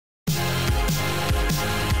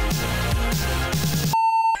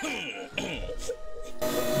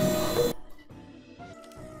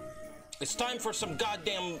It's time for some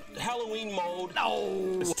goddamn Halloween mode.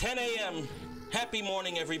 No! It's 10 a.m. Happy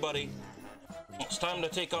morning, everybody. It's time to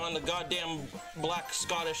take on the goddamn black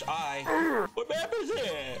Scottish eye. What map is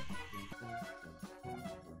it?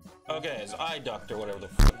 Okay, it's eye duct or whatever the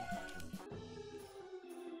fuck.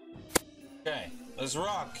 Okay, let's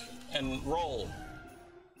rock and roll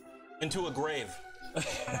into a grave.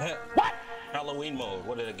 What? Halloween mode.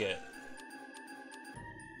 What did it get?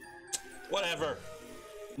 Whatever.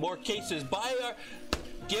 More cases. Buy our.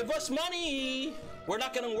 Give us money. We're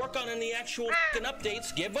not gonna work on any actual fucking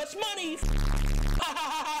updates. Give us money.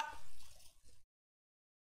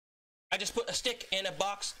 I just put a stick in a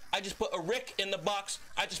box. I just put a Rick in the box.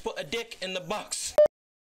 I just put a dick in the box.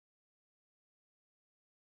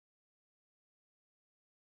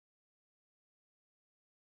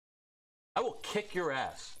 I will kick your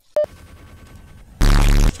ass.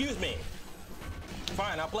 Excuse me.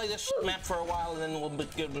 Fine, I'll play this map for a while and then we'll be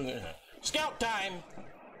good. Scout time!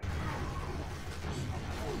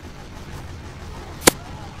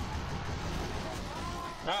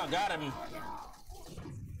 Oh, got him.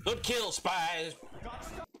 Good kill, spies.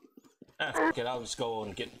 Ah, fuck it, I'll just go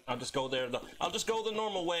there. I'll just go the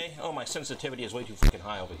normal way. Oh, my sensitivity is way too freaking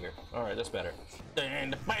high over here. All right, that's better.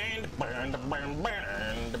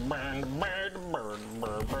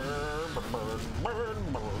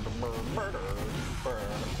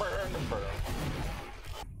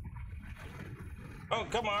 Oh,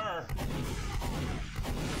 come on.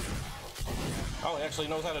 Oh, he actually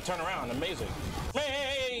knows how to turn around. Amazing.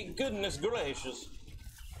 Hey, goodness gracious.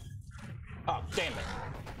 Oh, damn it.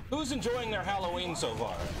 Who's enjoying their Halloween so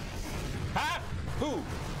far? Huh? Who? Doing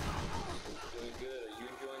good. Are you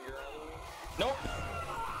enjoying your Halloween? Nope.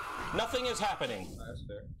 Nothing is happening. Oh, that's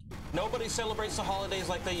fair. Nobody celebrates the holidays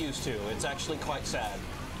like they used to. It's actually quite sad.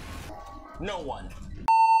 No one.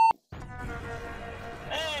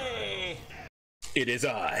 Hey! It is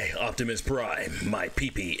I, Optimus Prime. My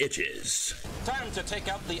pee-pee itches. Time to take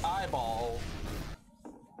out the eyeball.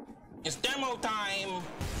 It's demo time!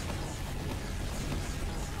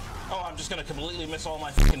 Oh, I'm just gonna completely miss all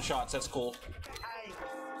my fucking shots. That's cool.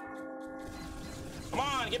 Come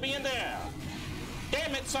on, get me in there!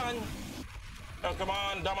 Damn it, son! Oh, come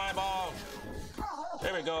on, dumb eyeball.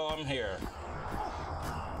 There we go, I'm here.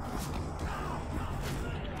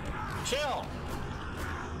 Chill!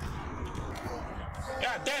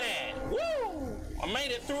 Yeah, did it! Woo! I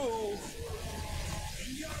made it through!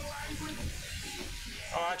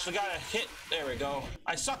 Oh, I actually got a hit. There we go.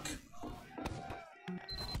 I suck.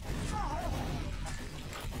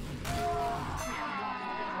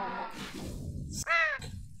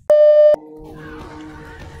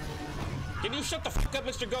 Can you shut the fuck up,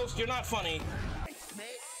 Mr. Ghost? You're not funny.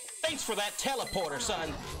 Thanks for that teleporter,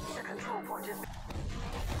 son.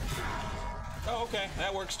 Oh, okay.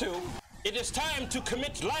 That works too. It is time to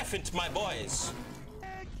commit laughing, my boys.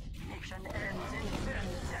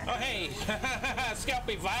 Oh, hey.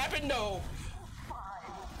 Scalpy vibing, though.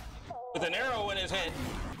 With an arrow in his head.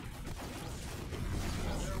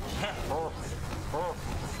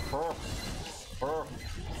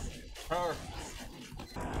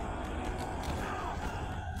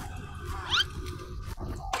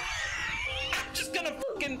 Just gonna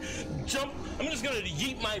fucking jump. I'm just gonna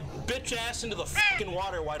yeet my bitch ass into the fucking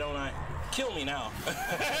water. Why don't I? Kill me now.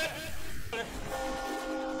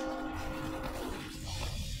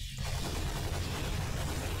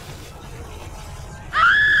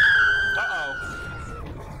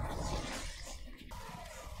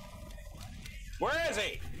 Where is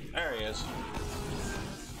he? There he is.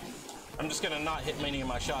 I'm just gonna not hit many of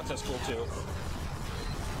my shots. That's cool too.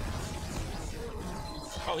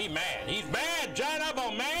 Oh, he's mad. He's mad. John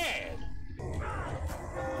Uppo mad.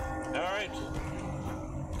 All right.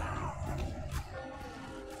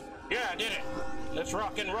 Yeah, I did it. Let's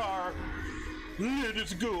rock and roar.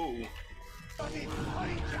 Let's go. Oh,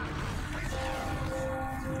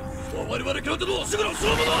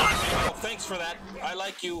 thanks for that. I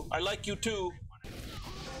like you. I like you too.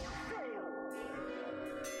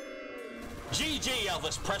 GG,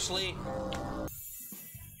 Elvis Presley.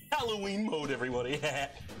 Halloween mode, everybody.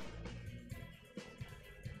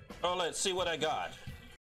 Oh, let's see what I got.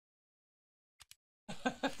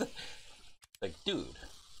 Like, dude.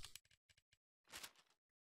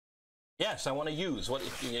 Yes, I want to use. What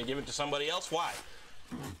if you give it to somebody else? Why?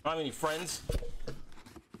 I don't have any friends.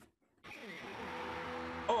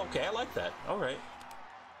 Oh, okay, I like that. All right.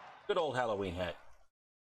 Good old Halloween hat.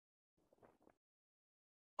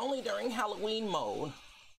 Only during Halloween mode.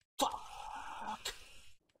 Fuck.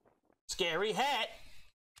 Scary hat.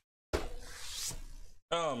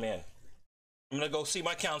 Oh, man. I'm gonna go see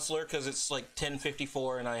my counselor because it's like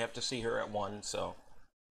 10:54 and I have to see her at 1, so.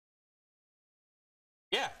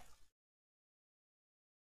 Yeah.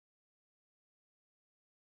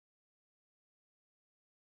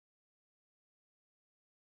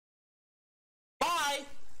 Bye!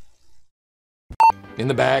 In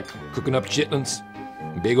the back, cooking up chitlins,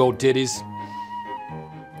 big old titties.